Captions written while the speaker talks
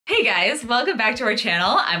Hey guys, welcome back to our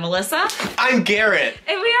channel. I'm Alyssa. I'm Garrett.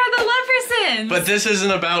 And we are the Leffersons. But this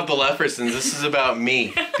isn't about the Leffersons, this is about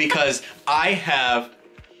me. Because I have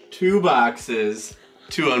 2 boxes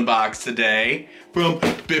to unbox today from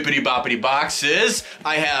Bibbidi Bobbidi Boxes.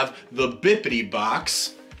 I have the Bibbidi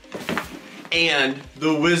box and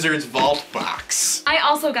the Wizard's Vault box. I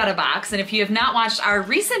also got a box, and if you have not watched our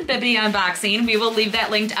recent Bibbidi unboxing, we will leave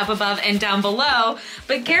that linked up above and down below.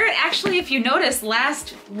 But Garrett, actually, if you noticed,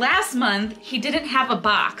 last month, he didn't have a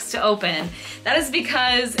box to open. That is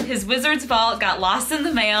because his Wizard's Vault got lost in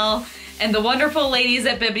the mail, and the wonderful ladies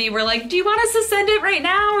at Bibbidi were like, do you want us to send it right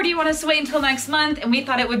now, or do you want us to wait until next month? And we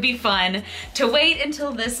thought it would be fun to wait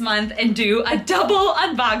until this month and do a double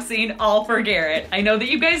unboxing all for Garrett. I know that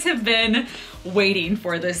you guys have been waiting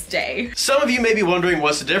for this day. Some of you may be wondering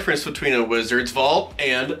what's the difference between a Wizard's Vault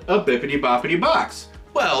and a Bibbidi Bobbidi box.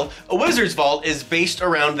 Well, a Wizard's Vault is based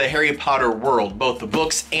around the Harry Potter world, both the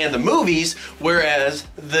books and the movies, whereas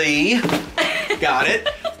the, got it,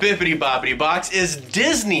 Bibbidi Bobbidi box is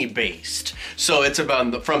Disney based. So it's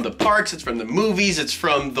about from the parks, it's from the movies, it's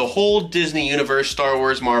from the whole Disney universe, Star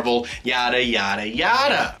Wars, Marvel, yada, yada,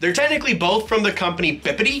 yada. They're technically both from the company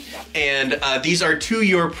Bibbidi, and these are to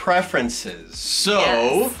your preferences. So,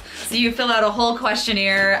 yes. So you fill out a whole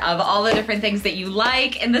questionnaire of all the different things that you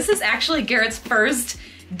like, and this is actually Garrett's first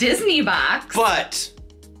Disney box. But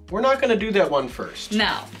we're not gonna do that one first.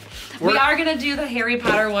 No. We are gonna do the Harry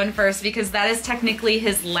Potter one first because that is technically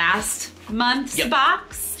his last month's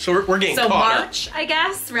box. So we're getting caught March, up. I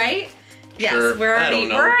guess, right? Yes, Sure. we're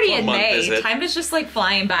already in May. Is Time is just like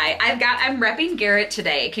flying by. I'm repping Garrett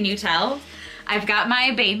today. Can you tell? I've got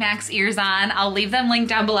my Baymax ears on. I'll leave them linked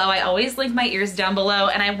down below. I always link my ears down below,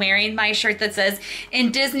 and I'm wearing my shirt that says,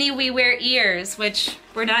 "In Disney we wear ears," which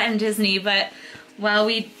we're not in Disney, but while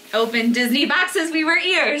we open Disney boxes, we wear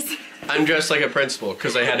ears. I'm dressed like a principal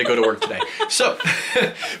because I had to go to work today. So,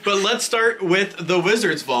 but let's start with the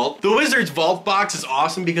Wizard's Vault. The Wizard's Vault box is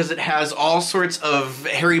awesome because it has all sorts of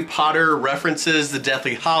Harry Potter references, the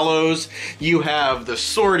Deathly Hallows. You have the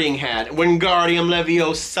Sorting Hat, Wingardium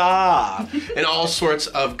Leviosa, and all sorts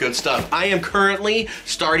of good stuff. I am currently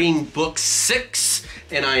starting book 6,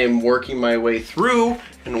 and I am working my way through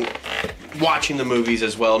and watching the movies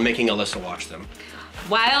as well, making Alyssa watch them.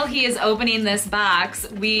 While he is opening this box,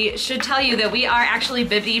 we should tell you that we are actually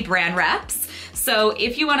Bibbidi brand reps. So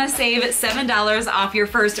if you want to save $7 off your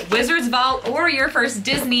first Wizard's Vault or your first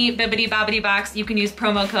Disney Bibbidi Bobbidi box, you can use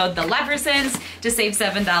promo code TheLeffersons to save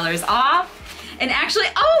 $7 off. And actually,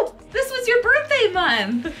 oh, this was your birthday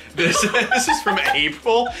month. This is from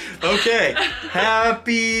April? Okay,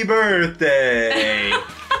 happy birthday.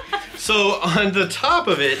 So on the top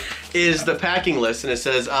of it is the packing list, and it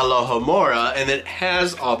says Alohomora, and it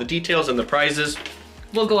has all the details and the prizes.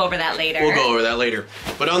 We'll go over that later. We'll go over that later.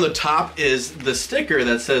 But on the top is the sticker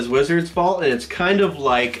that says Wizard's Vault, and it's kind of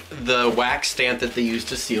like the wax stamp that they use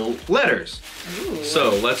to seal letters. Ooh.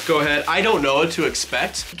 So let's go ahead. I don't know what to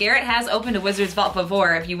expect. Garrett has opened a Wizard's Vault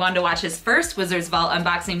before. If you wanted to watch his first Wizard's Vault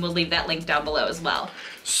unboxing, we'll leave that link down below as well.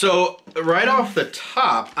 So right off the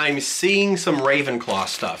top, I'm seeing some Ravenclaw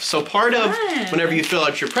stuff. So part of whenever you fill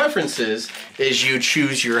out your preferences is you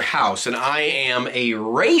choose your house. And I am a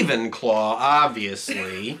Ravenclaw,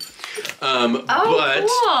 obviously. But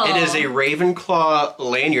cool. it is a Ravenclaw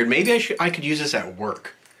lanyard. Maybe I could use this at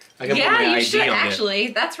work. I can put my you ID should on actually.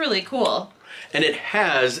 it. That's really cool. And it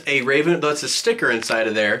has a raven, that's a sticker inside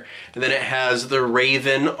of there, and then it has the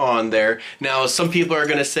raven on there. Now, some people are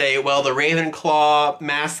gonna say, well, the Ravenclaw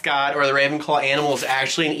mascot or the Ravenclaw animal is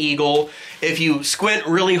actually an eagle. If you squint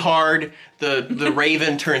really hard, the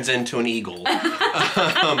raven turns into an eagle.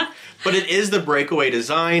 But it is the breakaway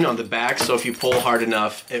design on the back, so if you pull hard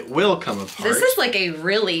enough, it will come apart. This is like a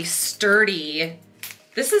really sturdy,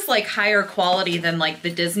 this is like higher quality than like the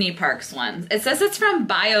Disney Parks one. It says it's from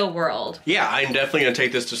BioWorld. Yeah, I'm definitely gonna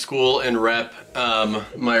take this to school and rep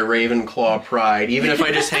my Ravenclaw pride, even if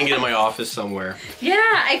I just hang it in my office somewhere. Yeah,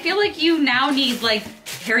 I feel like you now need like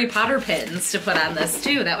Harry Potter pins to put on this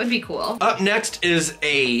too. That would be cool. Up next is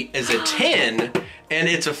a tin, and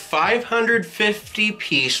it's a 550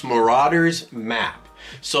 piece Marauders map.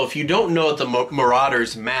 So if you don't know what the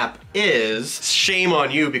Marauders map is, shame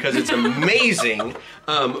on you because it's amazing.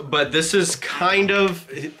 But this is kind of...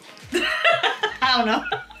 I don't know.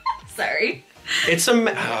 Sorry. It's a...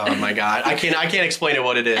 Oh my god. I can't explain it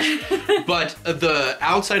what it is. But the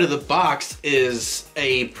outside of the box is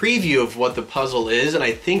a preview of what the puzzle is, and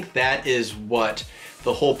I think that is what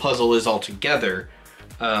the whole puzzle is altogether.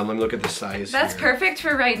 Let me look at the size. That's here. perfect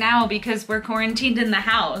for right now because we're quarantined in the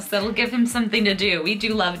house. That'll give him something to do. We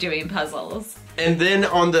do love doing puzzles. And then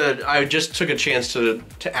on the, I just took a chance to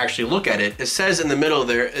actually look at it. It says in the middle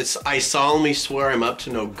there, it's, I solemnly swear I'm up to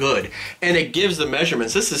no good. And it gives the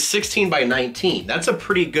measurements. This is 16 by 19. That's a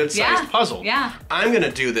pretty good sized puzzle. Yeah. I'm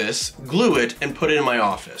gonna do this, glue it, and put it in my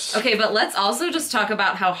office. Okay, but let's also just talk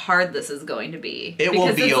about how hard this is going to be. It will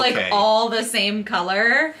be because it's okay. like all the same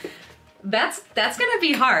color. That's gonna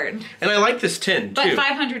be hard. And I like this tin, But too.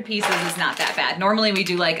 500 pieces is not that bad. Normally we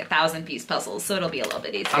do like 1,000-piece puzzles, so it'll be a little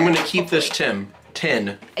bit easier. I'm gonna keep this hopefully.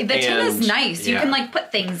 tin. The tin is nice. You yeah. can like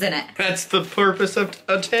put things in it. That's the purpose of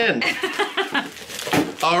a tin.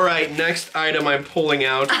 All right, next item I'm pulling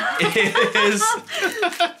out is...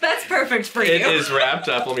 That's perfect for you. It is wrapped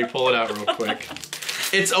up. Let me pull it out real quick.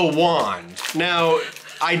 It's a wand. Now,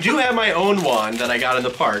 I do have my own wand that I got in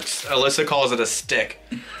the parks. Alyssa calls it a stick.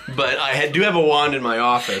 But I do have a wand in my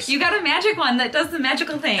office. You got a magic one that does the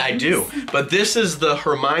magical things. I do. But this is the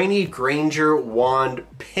Hermione Granger wand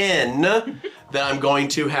pen that I'm going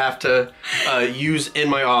to have to use in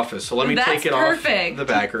my office. So let me take it off the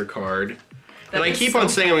backer card. And I keep on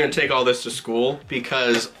saying I'm going to take all this to school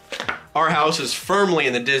because our house is firmly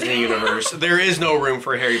in the Disney universe. There is no room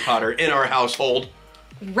for Harry Potter in our household.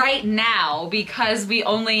 Right now, because we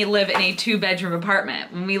only live in a 2-bedroom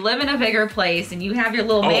apartment. When we live in a bigger place and you have your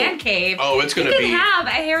little man cave, it's gonna you can have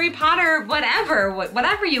a Harry Potter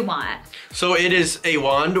whatever you want. So it is a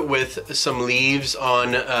wand with some leaves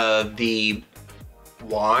on the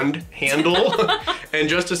wand handle and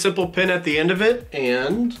just a simple pin at the end of it,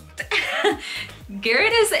 and...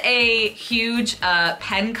 Garrett is a huge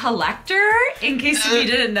pen collector, in case you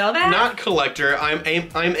didn't know that. Not collector, I'm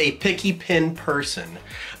a picky pen person.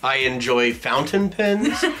 I enjoy fountain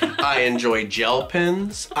pens, I enjoy gel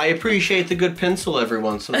pens, I appreciate the good pencil every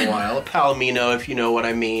once in a while, a Palomino if you know what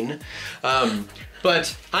I mean.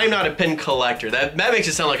 But I'm not a pen collector. That makes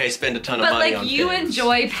it sound like I spend a ton of money on pens. But like you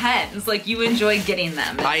enjoy pens, like you enjoy getting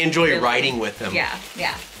them. I enjoy writing with them. Yeah,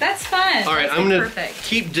 yeah, that's fun. All right, I'm gonna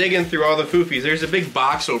keep digging through all the foofies. There's a big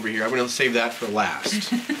box over here. I'm gonna save that for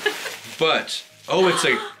last. But, it's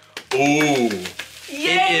a, Yay!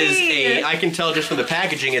 It is I can tell just from the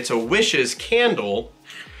packaging, it's a Wishes candle.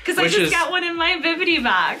 Because I just got one in my Bibbidi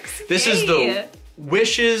box. This is the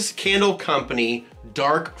Wishes Candle Company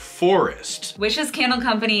Dark Forest. Wishes Candle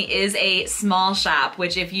Company is a small shop,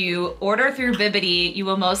 which if you order through Bibbidi, you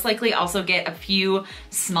will most likely also get a few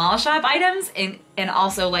small shop items and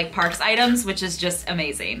also like parks items, which is just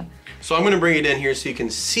amazing. So I'm gonna bring it in here so you can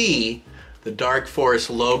see the Dark Forest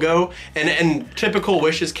logo. And in typical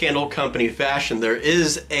Wishes Candle Company fashion, there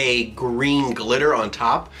is a green glitter on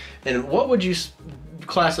top. And what would you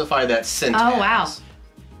classify that scent as? Oh, wow.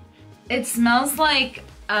 It smells like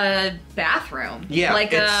a bathroom. Yeah, like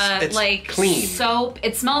it's like clean. Soap.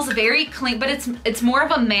 It smells very clean, but it's more of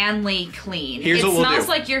a manly clean. Here's what we'll do. It smells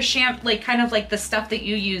like your like kind of like the stuff that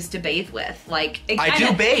you use to bathe with. Like I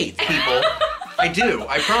do bathe, people. I do.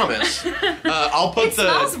 I promise. I'll put it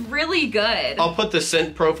smells really good. I'll put the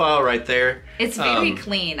scent profile right there. It's very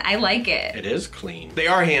clean. I like it. It is clean. They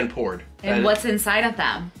are hand poured. And what's inside of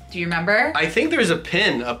them? Do you remember? I think there's a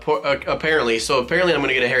pin, apparently. So apparently I'm going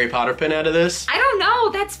to get a Harry Potter pin out of this. I don't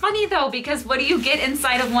know. That's funny, though, because what do you get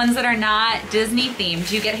inside of ones that are not Disney themed?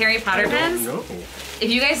 Do you get Harry Potter pins? No. If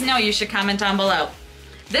you guys know, you should comment down below.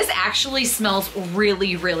 This actually smells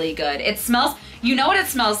really, really good. It smells, you know what it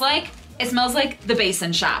smells like? It smells like the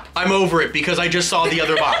Basin Shop. I'm over it because I just saw the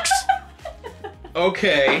other box.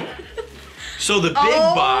 Okay. So the big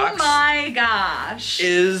box. Oh my gosh.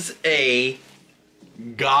 Is a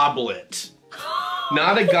goblet.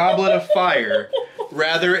 Not a goblet of fire.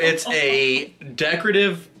 Rather, it's a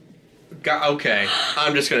decorative... Okay,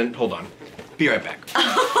 I'm just gonna... Hold on. Be right back.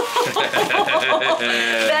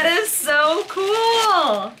 That is so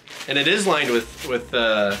cool. And it is lined with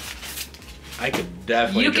I could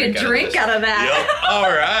definitely drink out of that. Yep.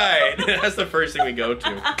 All right. That's the first thing we go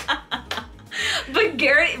to. But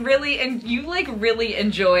Garrett you like really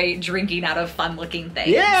enjoy drinking out of fun looking things.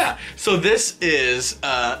 Yeah. So this is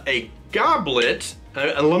a goblet.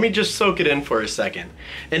 Let me just soak it in for a second.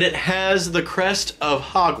 And it has the crest of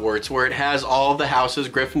Hogwarts, where it has all of the houses,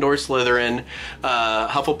 Gryffindor, Slytherin,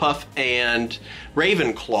 Hufflepuff, and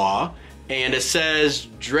Ravenclaw. And it says,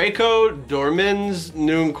 Draco Dormens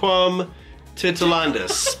Nunquam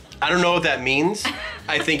Titilandus. I don't know what that means.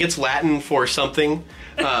 I think it's Latin for something.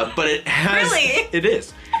 But it has... Really? It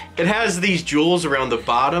is. It has these jewels around the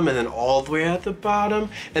bottom and then all the way at the bottom.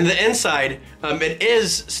 And the inside, it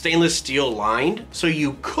is stainless steel lined, so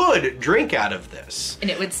you could drink out of this.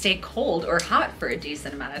 And it would stay cold or hot for a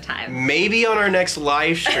decent amount of time. Maybe on our next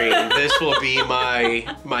live stream, this will be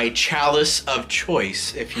my chalice of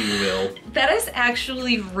choice, if you will. That is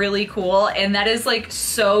actually really cool, and that is like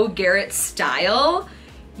so Garrett style.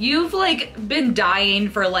 You've like been dying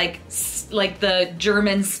for like the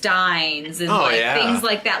German Steins and things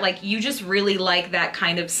like that. Like you just really like that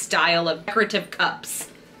kind of style of decorative cups.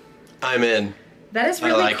 I'm in. That is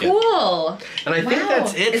really cool. And I think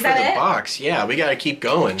that's it for the box. Yeah, we gotta keep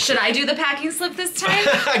going. Should I do the packing slip this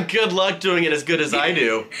time? Good luck doing it as good as I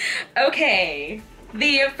do. Okay.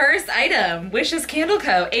 The first item, Wishes Candle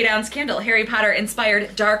Co. 8-ounce candle, Harry Potter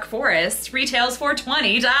inspired Dark Forest, retails for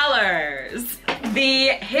 $20. The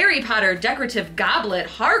Harry Potter decorative goblet,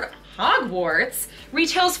 Hogwarts,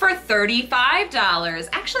 retails for $35.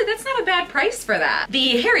 Actually, that's not a bad price for that.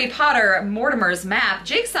 The Harry Potter Mortimer's Map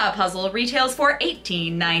Jigsaw Puzzle retails for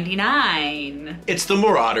 $18.99. It's the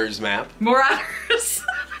Marauders map. Marauders.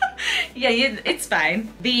 Yeah, it's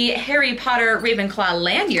fine. The Harry Potter Ravenclaw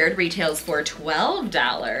lanyard retails for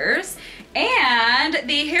 $12. And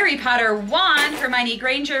the Harry Potter wand Hermione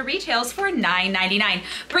Granger retails for $9.99,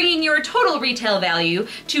 bringing your total retail value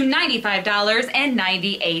to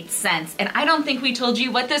 $95.98. And I don't think we told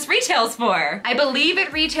you what this retails for. I believe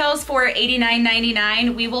it retails for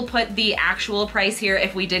 $89.99. We will put the actual price here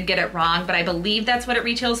if we did get it wrong, but I believe that's what it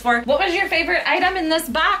retails for. What was your favorite item in this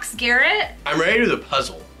box, Garrett? I'm ready to do the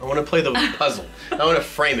puzzle. I want to play the puzzle. I want to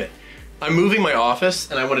frame it. I'm moving my office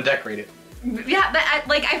and I want to decorate it. Yeah,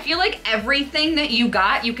 I feel like everything that you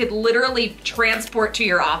got, you could literally transport to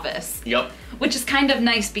your office. Yep. Which is kind of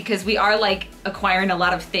nice because we are like acquiring a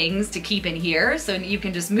lot of things to keep in here, so you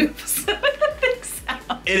can just move some of the things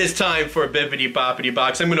out. It is time for Bibbidi Bobbidi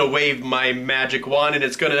Box. I'm gonna wave my magic wand and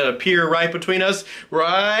it's gonna appear right between us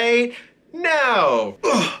right now.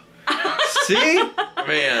 See?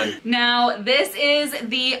 Man. Now, this is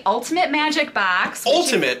the Ultimate Magic Box.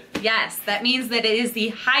 Ultimate? Yes, that means that it is the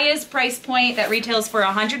highest price point that retails for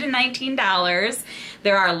 $119.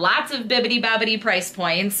 There are lots of Bibbidi Bobbidi price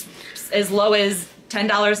points, as low as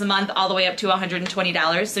 $10 a month all the way up to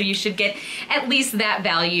 $120, so you should get at least that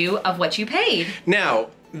value of what you paid. Now,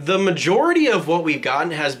 the majority of what we've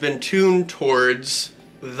gotten has been tuned towards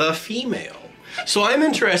the female. So I'm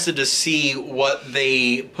interested to see what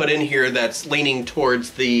they put in here that's leaning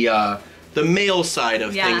towards the male side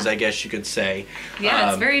of things, I guess you could say.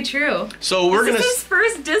 Yeah, it's very true. So we're gonna. This is his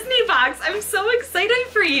first Disney box. I'm so excited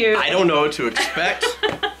for you. I don't know what to expect.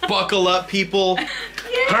 Buckle up, people. Yay.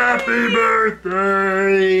 Happy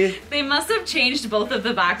birthday! They must have changed both of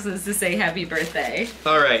the boxes to say happy birthday.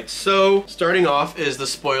 All right, so starting off is the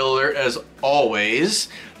spoiler as always,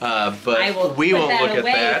 but we won't look at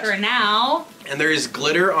that for now. And there is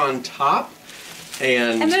glitter on top.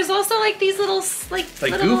 And there's also like these little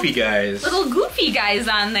little goofy guys. Little goofy guys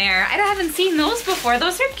on there. I haven't seen those before.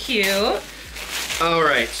 Those are cute. All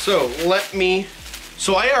right, so let me.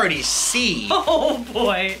 So I already see. Oh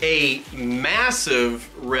boy. A massive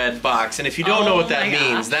red box, and if you don't know what that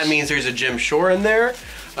means, that means there's a Jim Shore in there.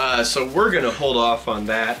 So we're gonna hold off on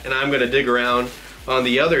that, and I'm gonna dig around on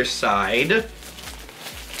the other side. And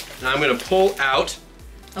I'm gonna pull out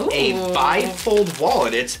a bifold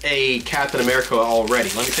wallet. It's a Captain America already.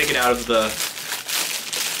 Let me take it out of the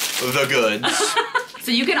goods.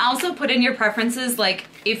 So you can also put in your preferences, like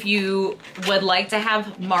if you would like to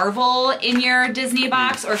have Marvel in your Disney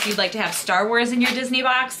box, or if you'd like to have Star Wars in your Disney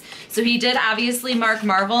box. So he did obviously mark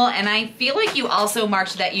Marvel, and I feel like you also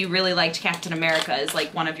marked that you really liked Captain America as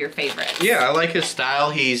like one of your favorites. Yeah, I like his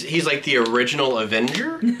style. He's like the original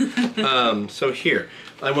Avenger. So here.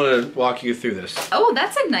 I want to walk you through this. Oh,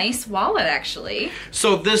 that's a nice wallet, actually.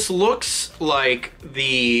 So this looks like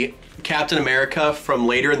the Captain America from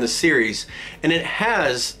later in the series, and it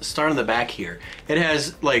has, start on the back here, it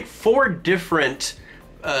has like 4 different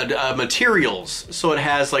materials. So it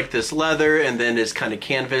has like this leather, and then this kind of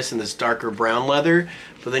canvas, and this darker brown leather,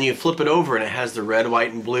 but then you flip it over and it has the red,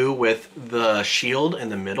 white, and blue with the shield in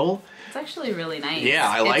the middle. It's actually really nice. Yeah,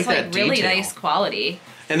 I like that detail. It's like really nice quality.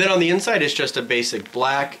 And then on the inside, it's just a basic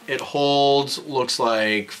black. It holds, looks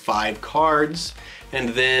like 5 cards. And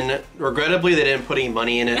then, regrettably, they didn't put any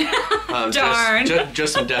money in it. Darn.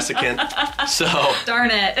 Just some desiccant. So.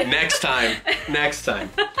 Darn it. Next time.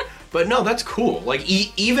 But no, that's cool. Like,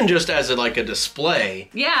 even just as like a display.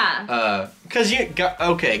 Yeah. Because,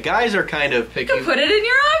 guys are kind of picky. You can put it in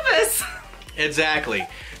your office. Exactly.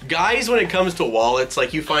 Guys, when it comes to wallets,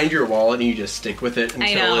 like you find your wallet and you just stick with it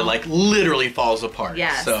until it like literally falls apart.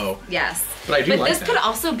 Yes. So yes. But I do like this that. could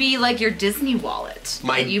also be like your Disney wallet.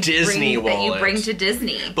 My Disney wallet. That you bring to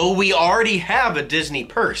Disney. But we already have a Disney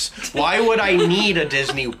purse. Why would I need a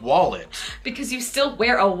Disney wallet? Because you still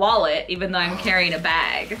wear a wallet even though I'm carrying a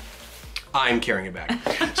bag. I'm carrying a bag.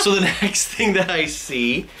 So the next thing that I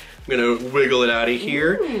see, I'm gonna wiggle it out of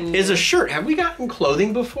here, is a shirt. Have we gotten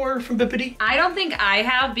clothing before from Bibbidi? I don't think I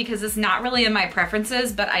have because it's not really in my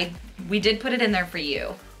preferences, but we did put it in there for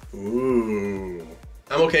you. Ooh.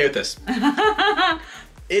 I'm okay with this.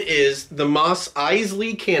 It is the Mos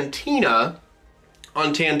Eisley Cantina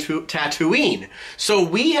on Tatooine. So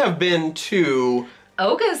we have been to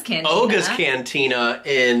Oga's Cantina. Oga's Cantina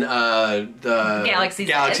in the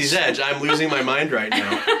Galaxy's Edge. I'm losing my mind right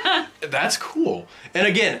now. That's cool. And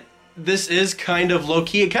again, this is kind of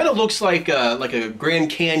low-key. It kind of looks like a Grand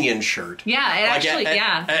Canyon shirt. Yeah, it like actually,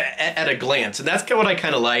 at a glance. And that's what I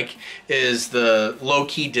kind of like, is the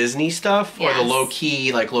low-key Disney stuff or the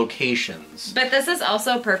low-key like locations. But this is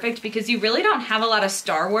also perfect because you really don't have a lot of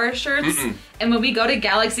Star Wars shirts. And when we go to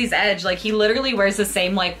Galaxy's Edge, like he literally wears the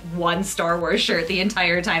same like one Star Wars shirt the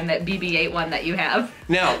entire time, that BB-8 one that you have.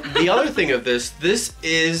 Now, the other thing of this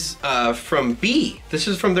is from B. This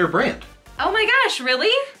is from their brand. Oh my gosh, really?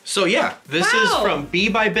 So yeah, this is from B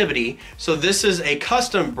by Bibbidi. So this is a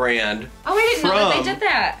custom brand. Oh, I didn't know that they did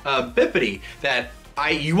that. Bibbidi, that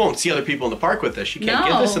you won't see other people in the park with this. You can't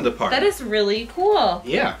get this in the park. That is really cool.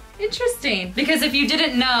 Yeah. Interesting. Because if you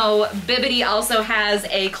didn't know, Bibbidi also has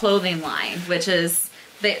a clothing line, which is,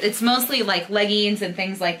 it's mostly like leggings and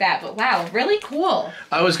things like that. But wow, really cool.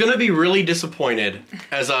 I was gonna be really disappointed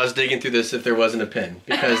as I was digging through this if there wasn't a pin,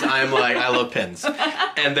 because I'm like, I love pins.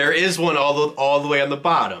 And there is one all the way on the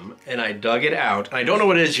bottom, and I dug it out. And I don't know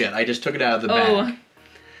what it is yet. I just took it out of the bag.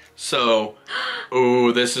 So,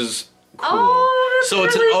 ooh, this is cool. Oh, that's so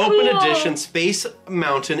it's an really open cool. edition Space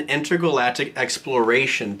Mountain Intergalactic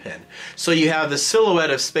Exploration pin. So you have the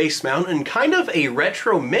silhouette of Space Mountain and kind of a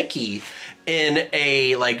retro Mickey in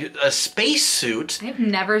a space suit. I've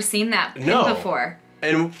never seen that pin before.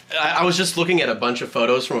 And I was just looking at a bunch of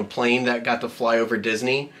photos from a plane that got to fly over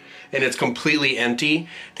Disney, and it's completely empty,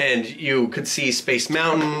 and you could see Space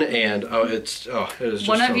Mountain, and it was just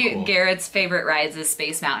One of so cool. Garrett's favorite rides is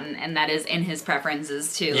Space Mountain, and that is in his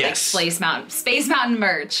preferences too. Yes. Like Space Mountain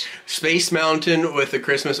merch. Space Mountain with the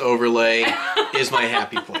Christmas overlay is my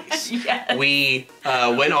happy place. Yes. We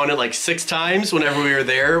went on it like 6 times whenever we were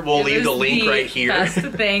there. We'll leave the link right here. Best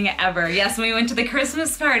thing ever. Yes, we went to the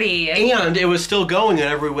Christmas party. And it was still going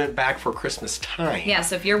whenever we went back for Christmas time. Yeah,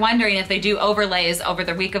 so if you're wondering if they do overlays over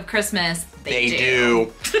the week of Christmas, they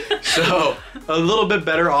do. So, a little bit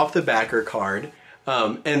better off the backer card.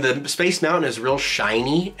 And the Space Mountain is real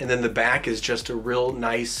shiny, and then the back is just a real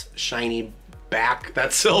nice, shiny back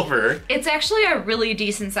that's silver. It's actually a really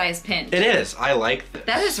decent sized pin. It is. I like this.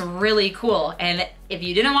 That is really cool. And if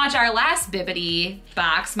you didn't watch our last Bibbidi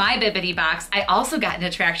box, my Bibbidi box, I also got an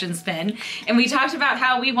attractions pin. And we talked about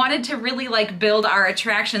how we wanted to really like build our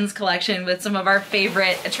attractions collection with some of our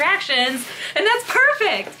favorite attractions. And that's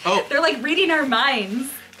perfect. Oh. They're like reading our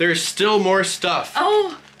minds. There's still more stuff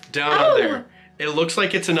down on there. It looks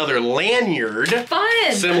like it's another lanyard.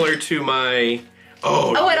 Fun. Similar to my...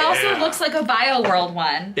 it also looks like a BioWorld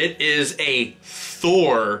one. It is a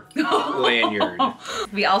Thor lanyard.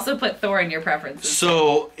 We also put Thor in your preferences.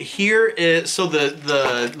 So here is,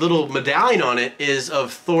 the little medallion on it is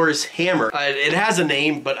of Thor's hammer. It has a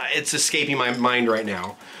name, but it's escaping my mind right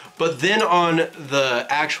now. But then on the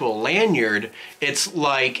actual lanyard, it's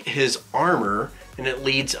like his armor, and it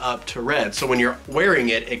leads up to red. So when you're wearing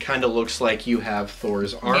it, it kind of looks like you have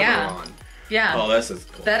Thor's armor on. Yeah. Oh, this is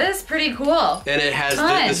cool. That is pretty cool. And it has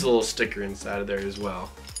this little sticker inside of there as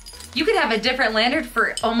well. You could have a different lanyard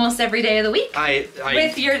for almost every day of the week.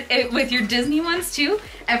 With your Disney ones too.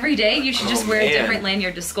 Every day you should just wear a different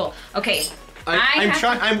lanyard to school. Okay.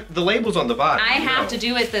 The label's on the bottom. I have to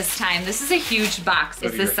do it this time. This is a huge box.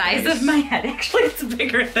 It's the size of my head. Actually, it's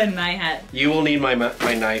bigger than my head. You will need my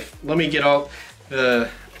knife. Let me get all the...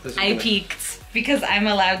 I peeked because I'm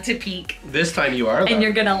allowed to peek. This time you are. And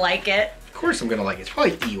you're gonna like it. Of course I'm gonna like it. It's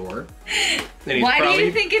probably Eeyore. Why do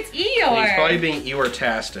you think it's Eeyore? He's probably being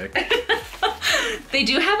Eeyore-tastic. They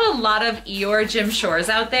do have a lot of Eeyore Jim Shores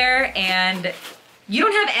out there, and you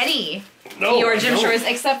don't have any Eeyore Jim Shores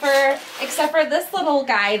except for this little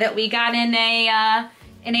guy that we got in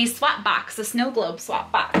a swap box, a snow globe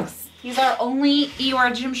swap box. He's our only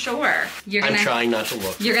Eeyore Jim Shore. I'm trying not to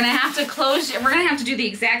look. You're gonna have to we're gonna have to do the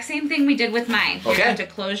exact same thing we did with mine. You're gonna have to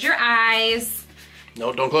close your eyes,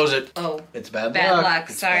 No, don't close it. Oh. It's bad luck. Bad luck,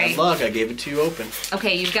 It's sorry. bad luck. I gave it to you open.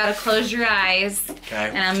 Okay, you've got to close your eyes. Okay.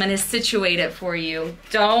 And I'm going to situate it for you.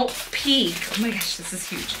 Don't peek. Oh my gosh, this is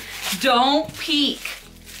huge. Don't peek.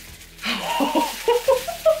 I'm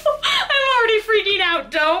already freaking out.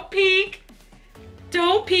 Don't peek.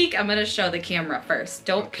 Don't peek. I'm going to show the camera first.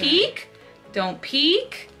 Don't peek. Don't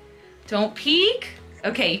peek. Don't peek.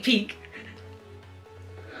 Okay, peek.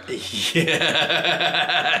 Yeah.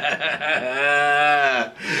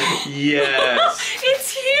 Yes.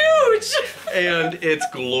 It's huge. And it's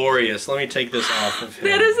glorious. Let me take this off of him.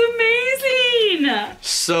 That is amazing.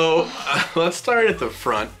 So let's start at the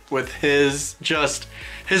front with his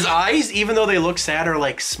eyes, even though they look sad, are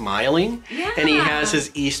like smiling. Yeah. And he has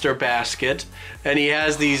his Easter basket, and he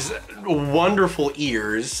has these wonderful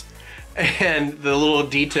ears, and the little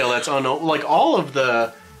detail that's on like all of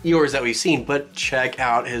the Eeyores that we've seen. But check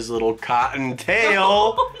out his little cotton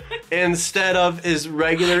tail instead of his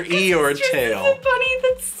regular Eeyore tail. This is a bunny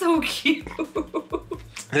that's so cute.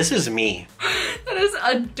 This is me. That is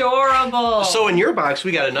adorable. So in your box,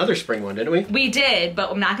 we got another spring one, didn't we? We did, but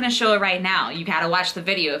I'm not going to show it right now. You got to watch the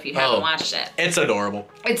video if you haven't watched it. It's adorable.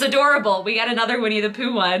 It's adorable. We got another Winnie the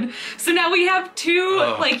Pooh one. So now we have two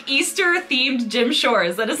like Easter themed Jim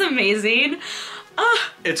Shores. That is amazing.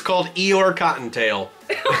 It's called Eeyore Cottontail.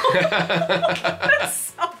 That's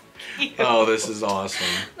so cute. Oh, this is awesome.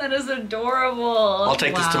 That is adorable. I'll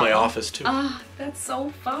take this to my office too. Oh, that's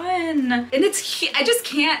so fun. And it's, I just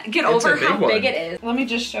can't get over how big it is. Let me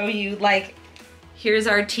just show you, like, here's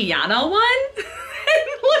our Tiana one. And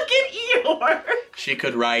look at Eeyore. She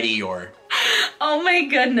could ride Eeyore. Oh my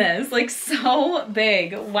goodness, like so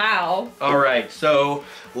big. Wow. All right, so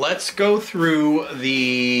let's go through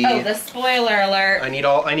the... Oh, the spoiler alert. I need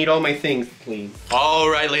all my things clean. All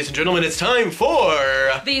right, ladies and gentlemen, it's time for...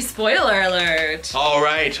 The spoiler alert. All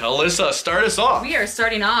right, Alyssa, start us off. We are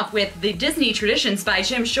starting off with the Disney Traditions by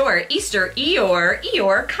Jim Shore Easter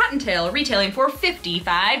Eeyore Cottontail, retailing for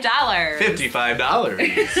 $55.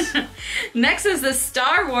 $55. Next is the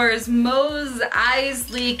Star Wars Mos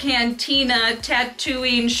Eisley Cantina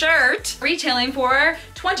tattooing shirt, retailing for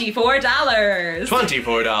 $24.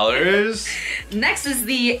 $24. Next is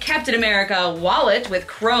the Captain America wallet with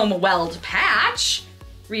chrome weld patch,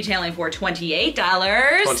 retailing for $28.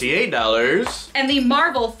 $28. And the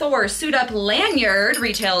Marvel Thor suit up lanyard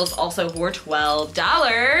retails also for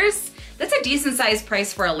 $12. That's a decent sized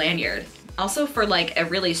price for a lanyard. Also for like a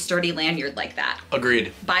really sturdy lanyard like that.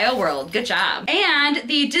 Agreed. BioWorld, good job. And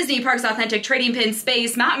the Disney Parks Authentic Trading Pin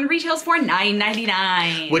Space Mountain retails for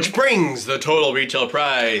 $9.99. Which brings the total retail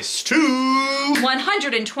price to...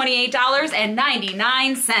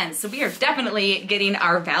 $128.99. So we are definitely getting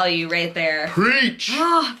our value right there. Preach!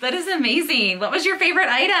 Oh, that is amazing. What was your favorite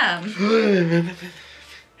item?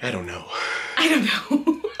 I don't know. I don't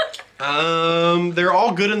know. They're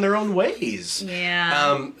all good in their own ways.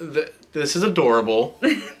 Yeah. This is adorable,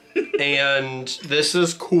 and this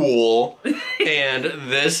is cool, and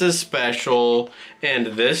this is special, and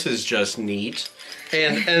this is just neat,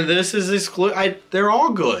 and this is exclusive. They're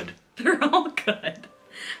all good. They're all good.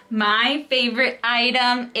 My favorite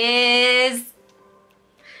item is...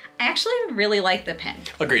 I actually really like the pin.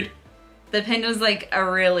 Agreed. The pin was like a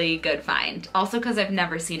really good find. Also because I've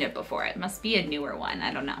never seen it before. It must be a newer one.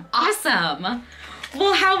 I don't know. Awesome.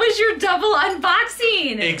 Well, how was your double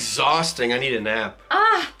unboxing? Exhausting. I need a nap.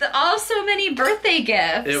 So many birthday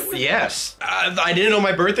gifts. Yes. I didn't know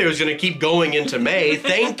my birthday was going to keep going into May.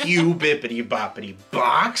 Thank you, Bibbidi Bobbidi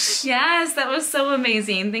Box. Yes, that was so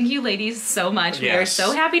amazing. Thank you, ladies, so much. Yes. We are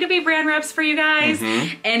so happy to be brand reps for you guys.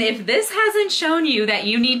 And if this hasn't shown you that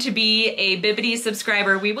you need to be a Bibbidi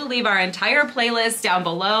subscriber, we will leave our entire playlist down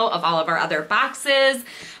below of all of our other boxes.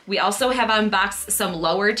 We also have unboxed some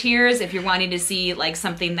lower tiers if you're wanting to see like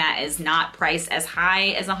something that is not priced as high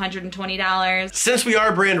as $120. Since we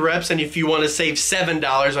are brand reps, and if you want to save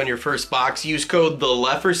 $7 on your first box, use code the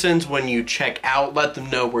Leffersons when you check out. Let them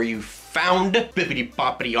know where you found Bibbidi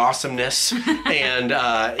Bobbidi awesomeness. And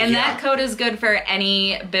that code is good for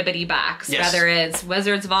any Bibbidi box, yes, whether it's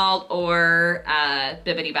Wizard's Vault or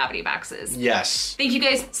Bibbidi Bobbidi boxes. Yes. Thank you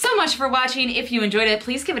guys so much for watching. If you enjoyed it,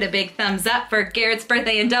 please give it a big thumbs up for Garrett's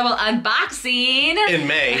birthday and double unboxing In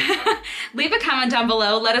May. Leave a comment down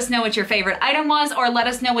below. Let us know what your favorite item was, or let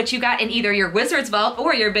us know what you got in either your Wizard's Vault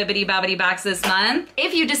or your Bibbidi Bobbidi box this month.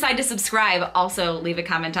 If you decide to subscribe, also leave a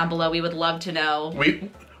comment down below. We would love to know.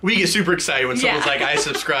 We get super excited when someone's like, I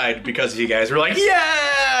subscribed because of you guys. We're like,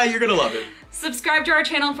 yeah, you're gonna love it. Subscribe to our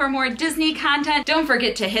channel for more Disney content. Don't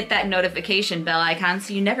forget to hit that notification bell icon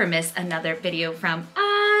so you never miss another video from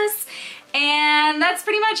us. And that's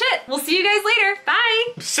pretty much it. We'll see you guys later. Bye.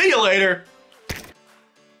 See you later.